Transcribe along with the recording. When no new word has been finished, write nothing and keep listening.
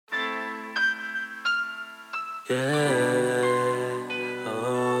Yeah.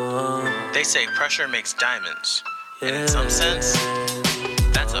 Oh. They say pressure makes diamonds, and in some sense,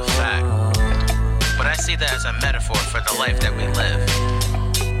 that's a fact. But I see that as a metaphor for the life that we live.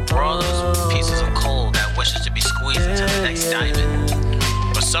 We're all those pieces of coal that wishes to be squeezed into the next diamond.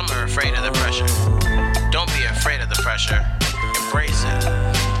 But some are afraid of the pressure. Don't be afraid of the pressure. Embrace it.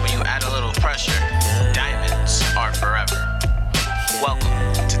 When you add a little pressure, diamonds are forever.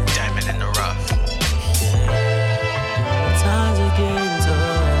 Welcome to Diamond in the Rough. Times are getting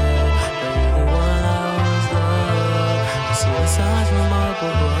tough, but you're the one I always love. I see the signs from up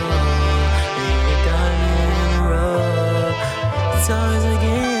above, and you're the diamond in the rough. Times are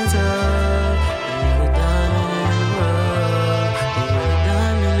getting tough, and you're the diamond in the rough. And you're the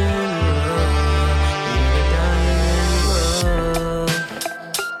diamond in the rough. And you're the diamond in the rough.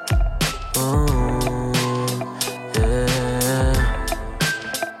 Oh, yeah.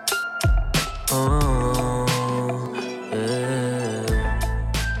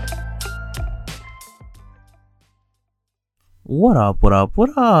 What up, what up,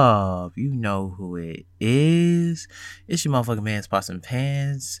 what up? You know who it is. It's your motherfucking man, Spots and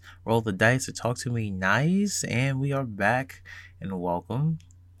Pans. Roll the dice or talk to me nice. And we are back, and welcome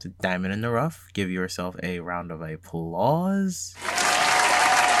to Diamond in the Rough. Give yourself a round of applause.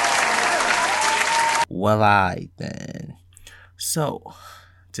 Well, I then. So,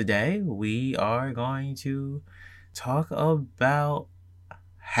 today we are going to talk about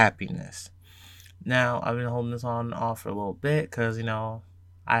happiness. Now, I've been holding this on off for a little bit because,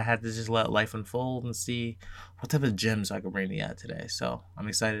 I had to just let life unfold and see what type of gems I could bring to you today. So, I'm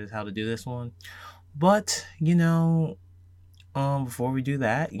excited as how to do this one. But, before we do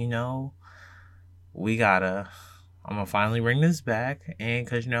that, I'm going to finally bring this back. And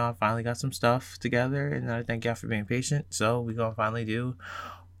because, I finally got some stuff together. And I thank y'all for being patient. So, we're going to finally do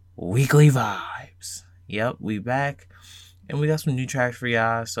Weekly Vibes. Yep, we back. And we got some new tracks for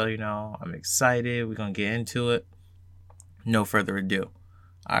y'all, so, I'm excited. We're going to get into it. No further ado.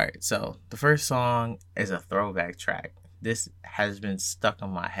 All right, so the first song is a throwback track. This has been stuck in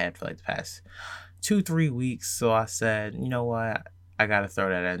my head for like the past 2-3 weeks, so I said, you know what? I got to throw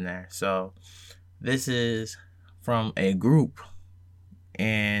that in there. So this is from a group,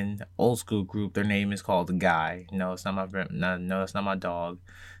 an old school group. Their name is called Guy. No, it's not my friend. No, it's not my dog.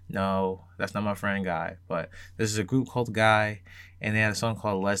 No, that's not my friend Guy, but this is a group called Guy, and they had a song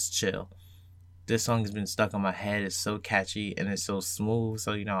called Let's Chill. This song has been stuck in my head. It's so catchy, and it's so smooth,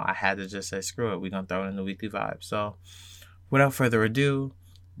 so, I had to just say, screw it, we're going to throw it in the Weekly Vibe. So, without further ado,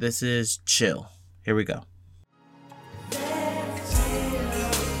 this is Chill. Here we go.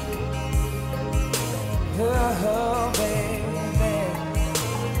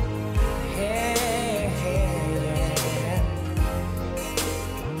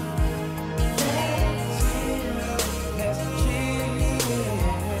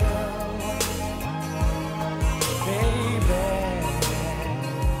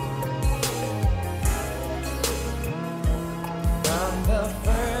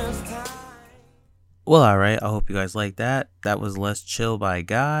 Well, alright, I hope you guys like that. That was Let's Chill by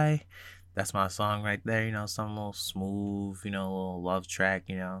Guy. That's my song right there, some little smooth, little love track,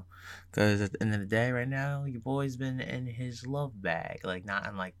 because at the end of the day right now, your boy's been in his love bag, like not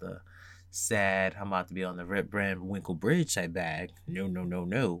in like the sad, I'm about to be on the Rip Brand Winkle Bridge type bag. No.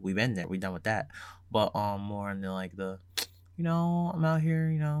 We've been there, we done with that. But more in the like the, I'm out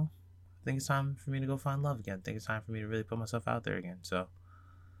here, I think it's time for me to go find love again. I think it's time for me to really put myself out there again. So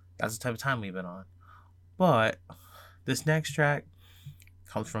that's the type of time we've been on. But this next track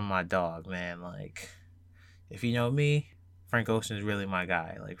comes from my dog, man. Like, if you know me, Frank Ocean is really my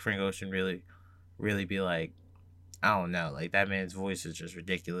guy. Like, Frank Ocean really be like, I don't know. Like, that man's voice is just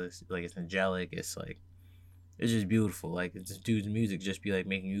ridiculous. Like, it's angelic. It's like, it's just beautiful. Like, this dude's music just be like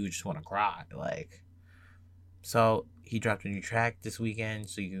making you just want to cry. Like, so he dropped a new track this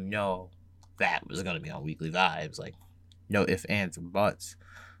weekend, so that was gonna be on Weekly Vibes. Like, no ifs, ands, or buts.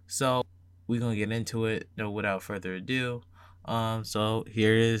 So we're gonna get into it. No, without further ado. So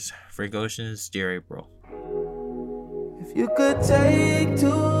here is Frank Ocean's Dear April. If you could take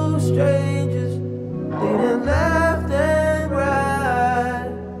two strangers leaning left and right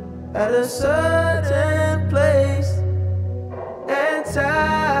at a certain place and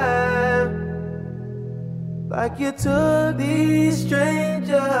time, like you took these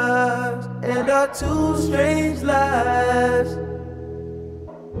strangers and our two strange lives,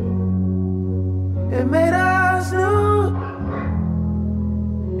 it made us new,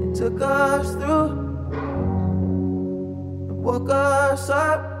 it took us through, it woke us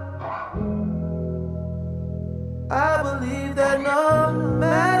up. I believe that no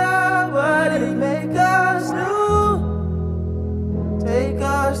matter what, it make us new.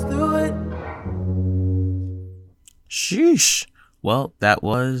 Well, that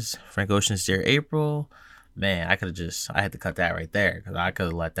was Frank Ocean's Dear April. Man, I had to cut that right there because I could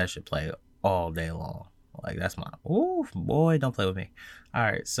have let that shit play all day long. Like, that's my, ooh, boy, don't play with me. All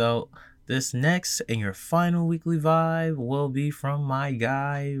right, so this next and your final weekly vibe will be from my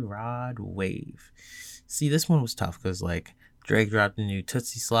guy, Rod Wave. See, this one was tough because, like, Drake dropped a new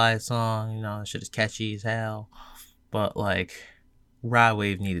Tootsie Slide song, you know, shit is catchy as hell. But, like, Rod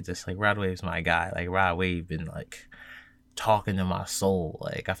Wave needed this. Like, Rod Wave's my guy. Like, Rod Wave been, like, talking to my soul.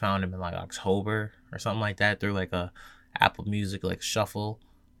 Like, I found him in, like, October or something like that through, like, a Apple Music, like, shuffle.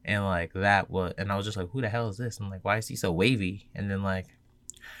 And, like, and I was just like, who the hell is this? I'm like, why is he so wavy? And then, like,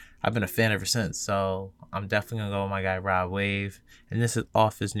 I've been a fan ever since. So, I'm definitely gonna go with my guy, Rod Wave. And this is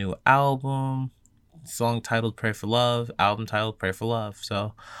off his new album. Song titled Pray for Love, album titled Pray for Love.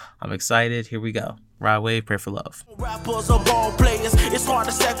 So I'm excited. Here we go. Rod Wave, Pray for Love. Rappers are ball players. It's hard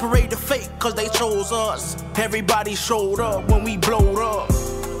to separate the fake because they chose us. Everybody showed up when we blowed up.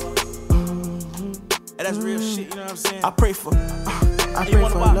 And that's real shit, you know what I'm saying? I pray for love. I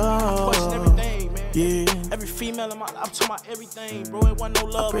question everything, man. Yeah. Every female in my life, I'm talking about everything, bro. It wasn't no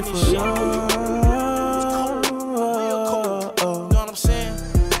love in this shit. It's cold. Real cold. You know what I'm saying?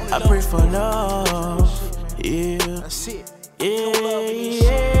 I pray for love, yeah. That's it. Yeah, no love in this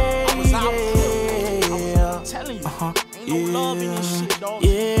shit. I was out here. I'm telling you, ain't no love in this shit, dog.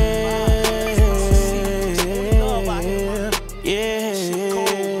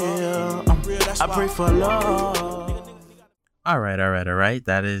 I pray for love. All right.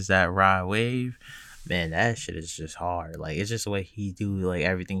 That is that Rod Wave. Man, that shit is just hard. Like, it's just the way he do, like,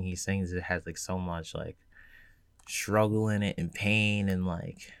 everything he sings. It has, like, so much, like, struggle in it and pain and,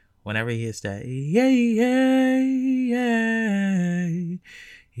 like, whenever he hits that, yeah,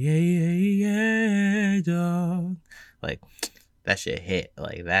 dog. Like, that shit hit.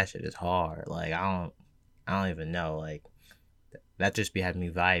 Like, that shit is hard. Like, I don't even know. Like, that just be having me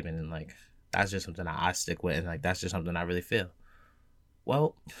vibing, and, like, that's just something I stick with, and, like, that's just something I really feel.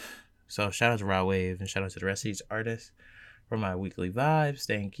 Well, so shout out to Rod Wave, and shout out to the rest of these artists for my weekly vibes.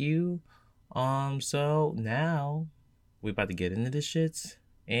 Thank you. So now we about to get into this shit.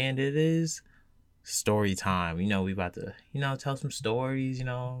 And it is story time. You know, we about to, tell some stories,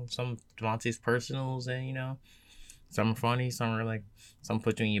 some Devontae's personals, and, some are funny, some are like, some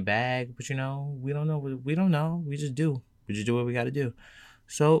put you in your bag, but, we don't know. We don't know. We just do. We just do what we got to do.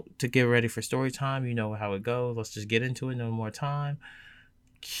 So, to get ready for story time, you know how it goes. Let's just get into it. No more time.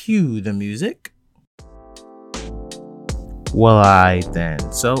 Cue the music. Well,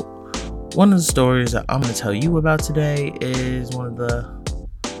 then. So, one of the stories that I'm going to tell you about today is one of the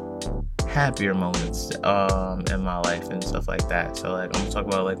happier moments in my life and stuff like that. So, like, I'm gonna talk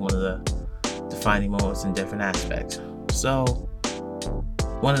about, like, one of the defining moments in different aspects. So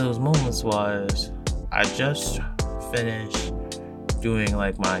one of those moments was I just finished doing,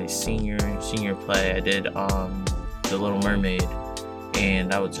 like, my senior play. I did The Little Mermaid,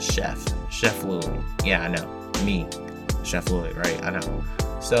 and I was a Chef Louis. Yeah, I know, me, Chef Louis, right? I know.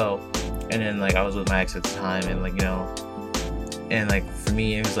 So, and then, like, I was with my ex at the time, and, like, and, like, for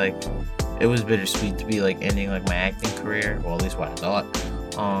me, it was bittersweet to be, like, ending, like, my acting career, or at least what I thought.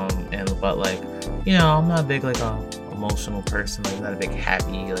 But, like, I'm not a big, like, emotional person. Like, not a big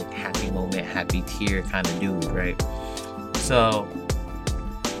happy moment, happy tear kind of dude, right? So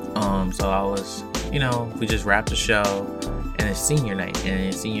I was, we just wrapped the show, and it's senior night,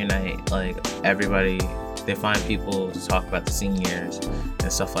 like, everybody, they find people to talk about the seniors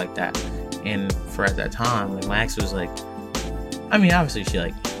and stuff like that. And for at that time, like, my ex was like, I mean, obviously she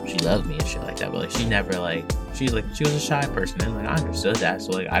loved me and shit like that, but, like, she never, like, she was a shy person, and, like, I understood that,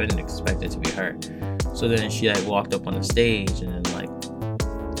 so, like, I didn't expect it to be her. So then she, like, walked up on the stage and then, like,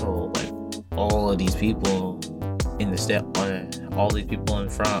 told, like, all of these people in front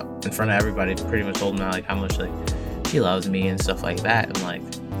of everybody, pretty much told them, like, how much, like, she loves me and stuff like that. And, like,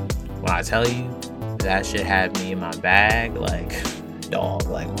 when I tell you, that shit had me in my bag, like, dog,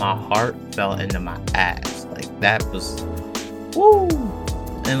 like, my heart fell into my ass. Like, that was, woo.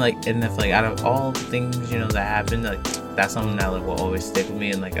 And if, like, out of all the things, that happened, like, that's something that, like, will always stick with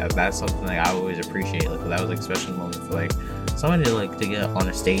me. And, like, that's something, like, I always appreciate. Like, that was, like, a special moment for, like, somebody to, like, to get on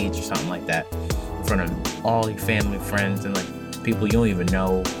a stage or something like that in front of all your family, friends, and, like, people you don't even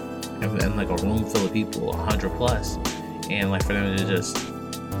know, and like, a room full of people, 100 plus, and, like, for them to just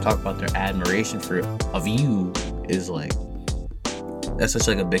talk about their admiration of you is, like, that's such,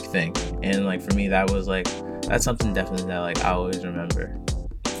 like, a big thing. And, like, for me, that was, like, that's something definitely that, like, I always remember,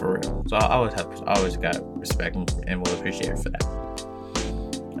 for real. So I always got respect and will appreciate her for that.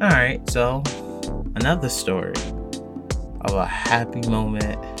 All right, so another story of a happy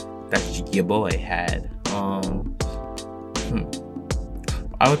moment that your boy had.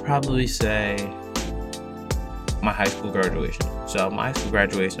 I would probably say my high school graduation. So my high school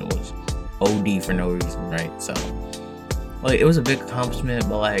graduation was OD for no reason, right? So like it was a big accomplishment,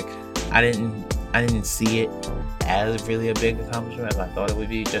 but like I didn't see it as really a big accomplishment as I thought it would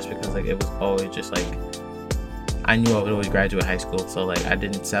be, just because like it was always just like I knew I would always graduate high school, so like I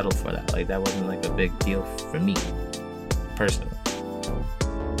didn't settle for that. Like that wasn't like a big deal for me personally.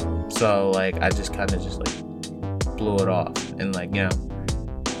 So like I just kind of just like blew it off, and like, you know,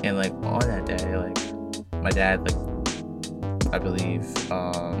 and like on that day, like my dad, like I believe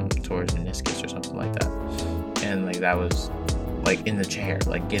tore his meniscus or something like that, and like that was like in the chair,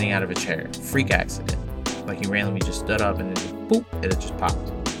 like getting out of a chair, freak accident. Like he randomly just stood up and then just boop, and it just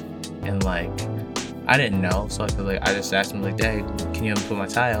popped. And like I didn't know, so I just asked him like, "Dad, can you help me put my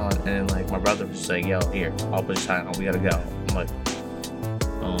tie on?" And then like my brother was just like, "Yo, here, I'll put your tie on. We gotta go." I'm like,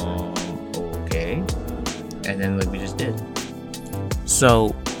 okay. And then like we just did.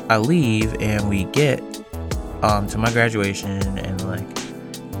 So I leave and we get to my graduation, and like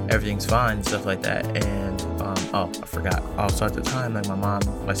everything's fine and stuff like that. And I forgot. Also at the time, like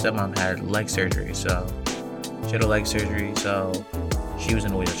my stepmom had leg surgery, so she had a leg surgery, so she was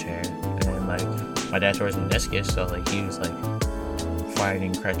in a wheelchair, and like my dad tore his meniscus, so like he was like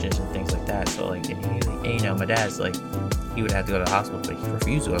fighting crutches and things like that. So like, and you know, my dad's like, he would have to go to the hospital, but he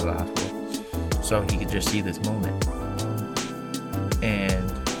refused to go to the hospital, so he could just see this moment.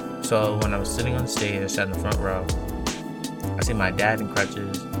 And so when I was sitting on the stage, I sat in the front row. I see my dad in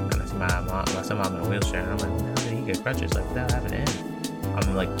crutches, and I see my stepmom in a wheelchair, and I'm like, how did he get crutches? Like, what the hell happened to him?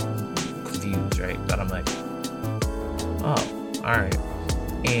 I'm like confused, right? But I'm like, oh, all right.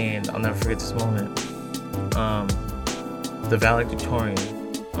 And I'll never forget this moment. The valedictorian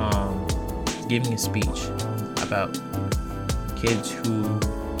gave me a speech about kids who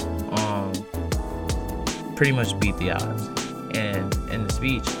pretty much beat the odds. And in the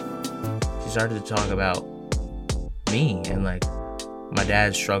speech, she started to talk about me and like my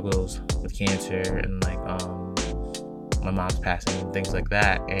dad's struggles with cancer, and like my mom's passing and things like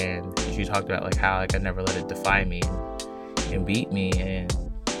that. And she talked about like how like I never let it define me and beat me. And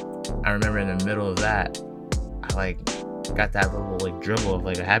I remember in the middle of that, I like got that little like dribble of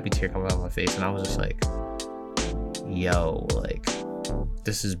like a happy tear coming out of my face, and I was just like, yo, like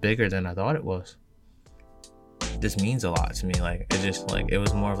this is bigger than I thought it was. This means a lot to me. Like it just like it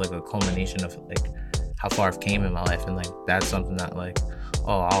was more of like a culmination of like how far I've came in my life, and like that's something that like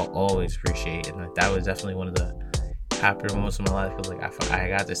I'll always appreciate. And like that was definitely one of the happier moments of my life, because like I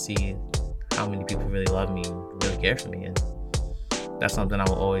got to see how many people really love me and really care for me, and that's something I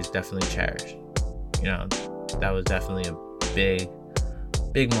will always definitely cherish. You know, that was definitely a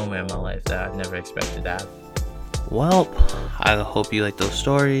big moment in my life that I never expected to have. Well, I hope you like those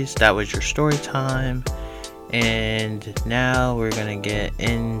stories. That was your story time. And now we're gonna get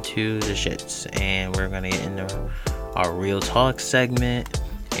into the shits, and we're gonna get into our real talk segment.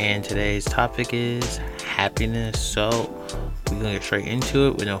 And today's topic is happiness. So we're gonna get straight into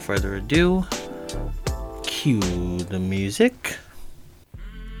it with no further ado. Cue the music.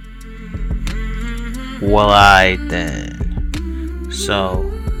 Well, then. So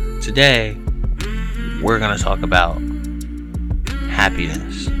today we're gonna talk about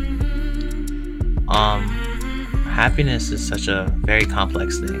happiness. Happiness is such a very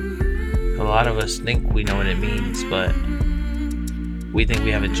complex thing. A lot of us think we know what it means, but we think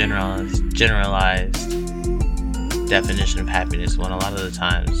we have a generalized definition of happiness, when a lot of the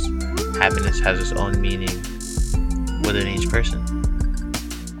times happiness has its own meaning within each person.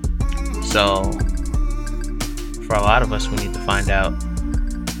 So for a lot of us, we need to find out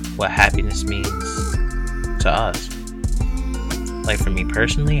what happiness means to us. Like for me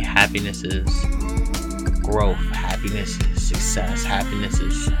personally, happiness is growth, happiness is success, happiness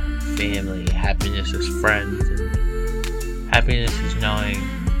is family, happiness is friends, and happiness is knowing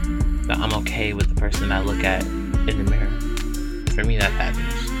that I'm okay with the person I look at in the mirror. For me, that's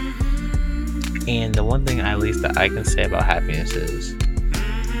happiness. And the one thing at least that I can say about happiness is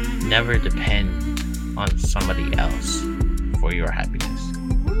never depend on somebody else for your happiness.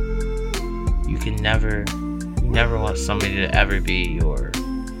 You never want somebody to ever be your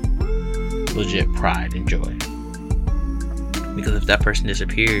legit pride and joy, because if that person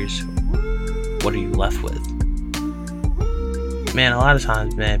disappears, what are you left with? Man, a lot of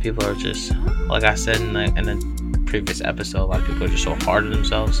times, man, people are just, like I said in the previous episode, a lot of people are just so hard on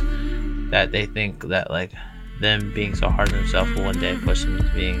themselves that they think that like them being so hard on themselves will one day push them to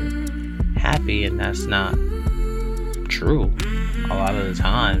being happy, and that's not true. A lot of the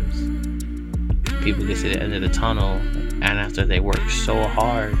times people get to the end of the tunnel, and after they work so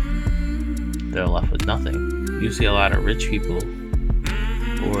hard, they're left with nothing. You see a lot of rich people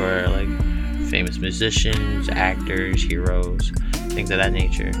or like famous musicians, actors, heroes, things of that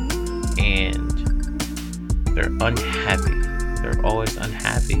nature, and they're unhappy. They're always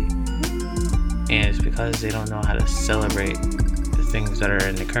unhappy, and it's because they don't know how to celebrate the things that are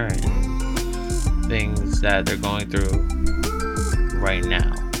in the current, things that they're going through right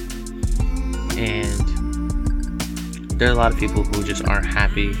now. And there are a lot of people who just aren't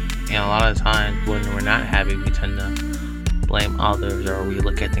happy, and a lot of times when we're not happy, we tend to blame others, or we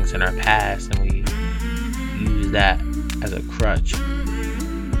look at things in our past and we use that as a crutch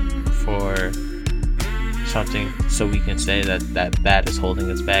for something, so we can say that is holding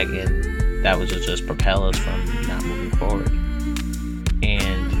us back, and that would just propel us from not moving forward.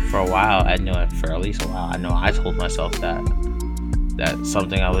 And for a while, I know for at least a while, I know I told myself that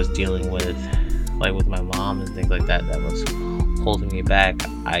something I was dealing with, like with my mom and things like that was holding me back.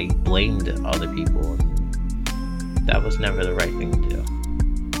 I blamed other people, and that was never the right thing to do.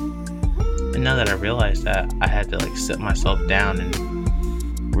 And now that I realized that, I had to like sit myself down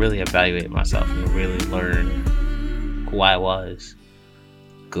and really evaluate myself and really learn who I was,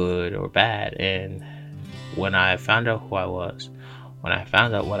 good or bad. And when I found out who I was, when I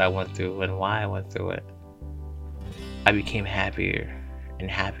found out what I went through and why I went through it, I became happier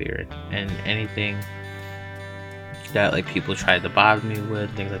and happier. And anything that like people tried to bother me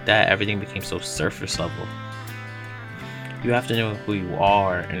with, things like that, everything became so surface level. You have to know who you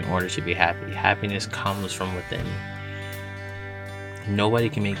are in order to be happy. Happiness comes from within. Nobody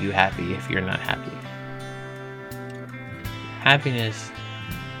can make you happy if you're not happy. Happiness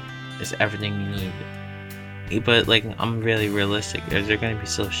is everything you need. But like, I'm really realistic. Is there going to be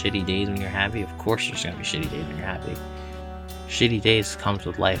still shitty days when you're happy? Of course there's going to be shitty days when you're happy. Shitty days comes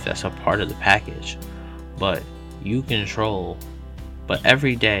with life. That's a part of the package. But you control. But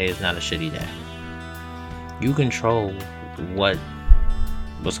every day is not a shitty day. You control what's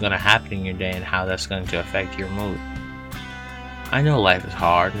going to happen in your day and how that's going to affect your mood. I know life is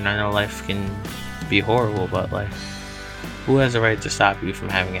hard, and I know life can be horrible, but like, who has the right to stop you from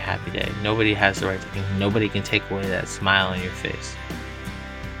having a happy day? Nobody has the right to. Nobody can take away that smile on your face.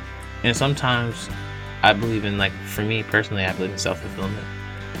 And sometimes I believe in, like, for me personally, I believe in self-fulfillment.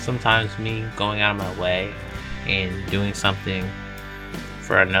 Sometimes me going out of my way and doing something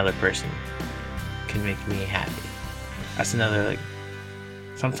for another person can make me happy. That's another, like,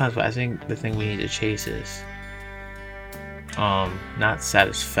 sometimes I think the thing we need to chase is not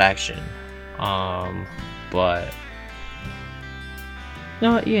satisfaction, but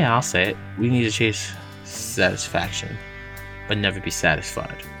no, yeah, I'll say it. We need to chase satisfaction, but never be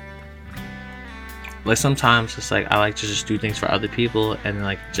satisfied. Like, sometimes it's like I like to just do things for other people, and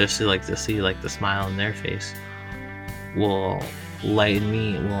like just to see like the smile in their face will lighten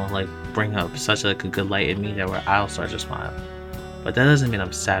me, will like bring up such like a good light in me that where I'll start to smile. But that doesn't mean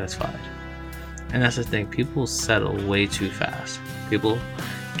I'm satisfied. And that's the thing, people settle way too fast. People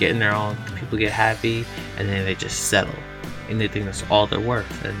get happy, and then they just settle, and they think that's all they're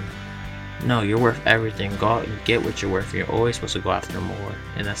worth. And no, you're worth everything. Go out and get what you're worth. You're always supposed to go after more.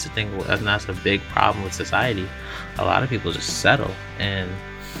 And that's the thing, and that's a big problem with society. A lot of people just settle, and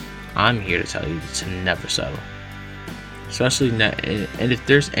I'm here to tell you to never settle. Especially and if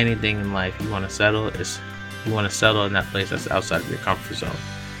there's anything in life you want to settle, you want to settle in that place that's outside of your comfort zone.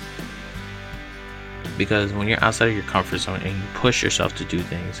 Because when you're outside of your comfort zone and you push yourself to do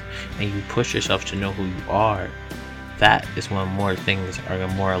things, and you push yourself to know who you are, that is when more things are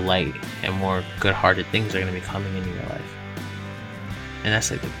more light and more good-hearted things are going to be coming into your life. And that's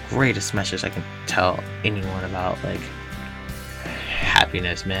like the greatest message I can tell anyone about, like,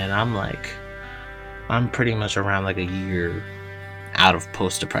 happiness, man. I'm pretty much around like a year out of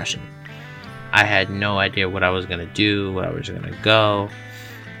post-depression. I had no idea what I was going to do, where I was going to go.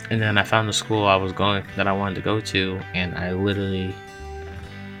 And then I found the school that I wanted to go to, and I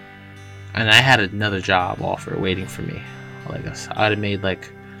had another job offer waiting for me. Like, I'd have made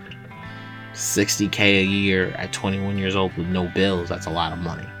like $60,000 a year at 21 years old with no bills. That's a lot of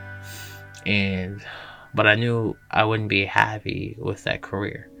money. But I knew I wouldn't be happy with that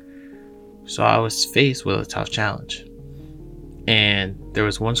career. So I was faced with a tough challenge. And there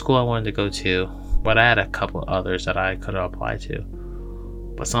was one school I wanted to go to, but I had a couple others that I could have applied to.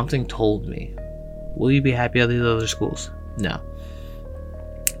 But something told me, will you be happy at these other schools? No.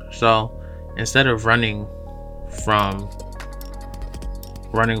 So instead of running from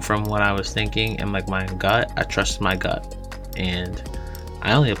what I was thinking and like my gut, I trusted my gut, and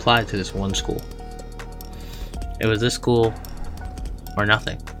I only applied to this one school. It was this school or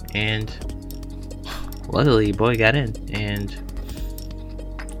nothing, and luckily boy got in. And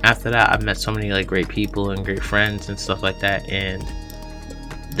after that, I've met so many like great people and great friends and stuff like that, and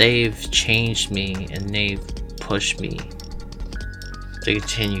they've changed me and they've pushed me to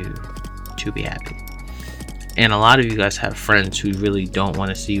continue to be happy. And a lot of you guys have friends who really don't want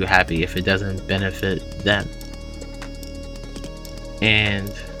to see you happy if it doesn't benefit them.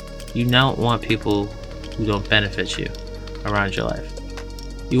 And you don't want people who don't benefit you around your life.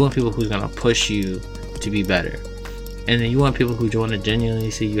 You want people who's gonna push you to be better. And then you want people who want to genuinely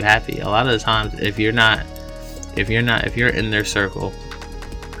see you happy. A lot of the times, if you're in their circle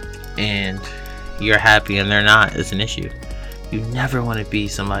and you're happy and they're not, it's an issue. You never want to be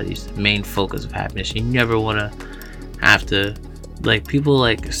somebody's main focus of happiness. You never want to have to, like, people,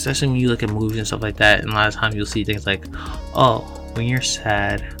 like, especially when you look at movies and stuff like that, and a lot of times you'll see things like, oh, when you're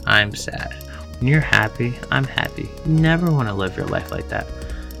sad, I'm sad. When you're happy, I'm happy. You never want to live your life like that.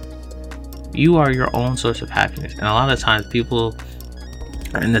 You are your own source of happiness. And a lot of times people,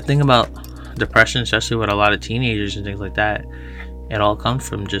 and the thing about depression, especially with a lot of teenagers and things like that, it all comes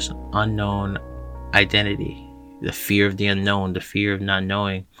from just unknown identity. The fear of the unknown, the fear of not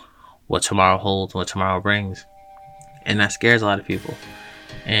knowing what tomorrow holds, what tomorrow brings. And that scares a lot of people.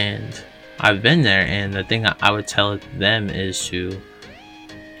 And I've been there, and the thing I would tell them is to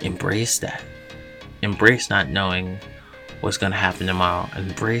embrace that. Embrace not knowing what's going to happen tomorrow.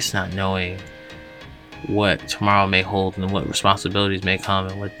 Embrace not knowing what tomorrow may hold and what responsibilities may come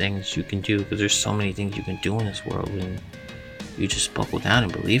and what things you can do, because there's so many things you can do in this world when you just buckle down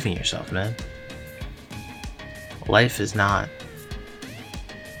and believe in yourself, man. Life is not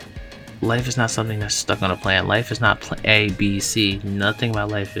something that's stuck on a plan. Life is not A, B, C. Nothing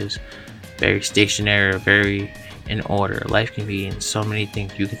about life is very stationary or very in order. Life can be in so many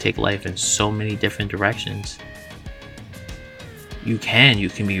things. You can take life in so many different directions. You can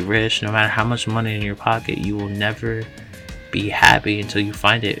be rich. No matter how much money in your pocket, you will never be happy until you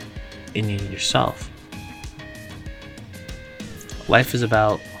find it in yourself. Life is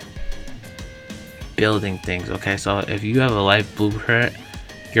about building things, okay? So if you have a life blueprint,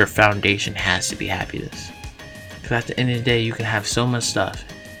 your foundation has to be happiness. Because at the end of the day, you can have so much stuff,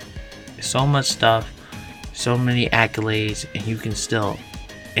 so many accolades, and you can still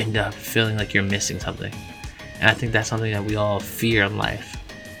end up feeling like you're missing something. And I think that's something that we all fear in life.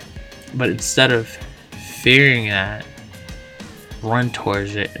 But instead of fearing that, run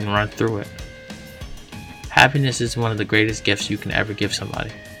towards it and run through it. Happiness is one of the greatest gifts you can ever give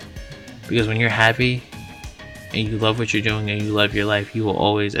somebody. Because when you're happy and you love what you're doing and you love your life, you will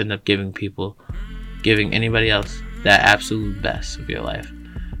always end up giving anybody else that absolute best of your life.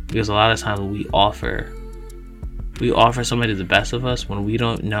 Because a lot of times we offer somebody the best of us when we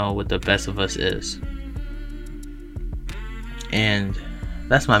don't know what the best of us is. And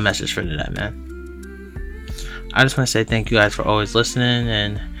that's my message for today, man. I just want to say thank you guys for always listening,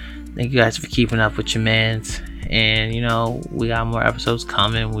 and thank you guys for keeping up with your mans. And we got more episodes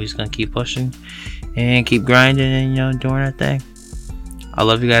coming. We're just gonna keep pushing and keep grinding and doing our thing. I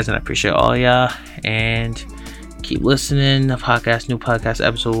love you guys and I appreciate all y'all, and keep listening. The new podcast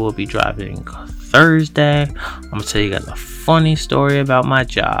episode will be dropping Thursday. I'm gonna tell you guys a funny story about my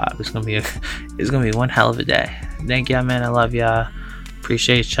job. It's gonna be one hell of a day. Thank y'all, man. I love y'all.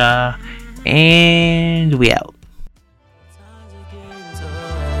 Appreciate y'all. And we out.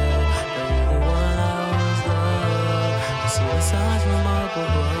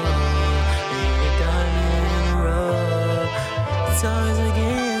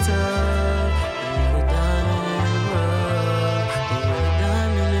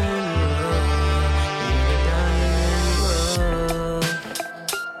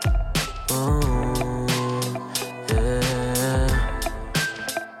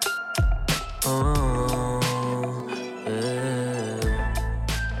 Oh